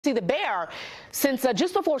See the bear since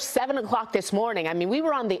just before 7 o'clock this morning. I mean, we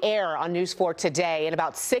were on the air on News 4 today, and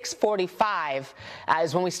about 6:45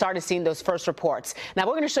 is when we started seeing those first reports. Now,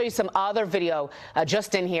 we're going to show you some other video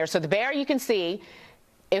just in here. So the bear, you can see,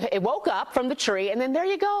 it woke up from the tree, and then there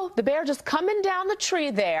you go. The bear just coming down the tree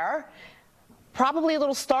there, probably a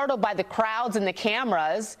little startled by the crowds and the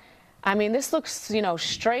cameras. I mean, this looks,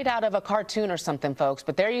 straight out of a cartoon or something, folks.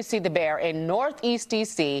 But there you see the bear in Northeast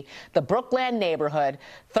D.C., the Brookland neighborhood,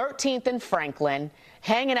 13th and Franklin,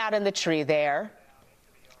 hanging out in the tree there.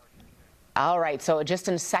 All right, so just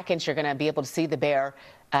in seconds, you're going to be able to see the bear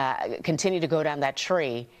continue to go down that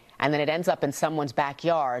tree. And then it ends up in someone's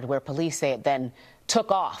backyard where police say it then took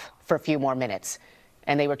off for a few more minutes.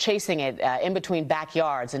 And they were chasing it in between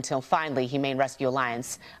backyards until finally Humane Rescue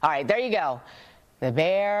Alliance. All right, there you go. The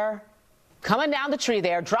bear coming down the tree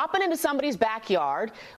there, dropping into somebody's backyard.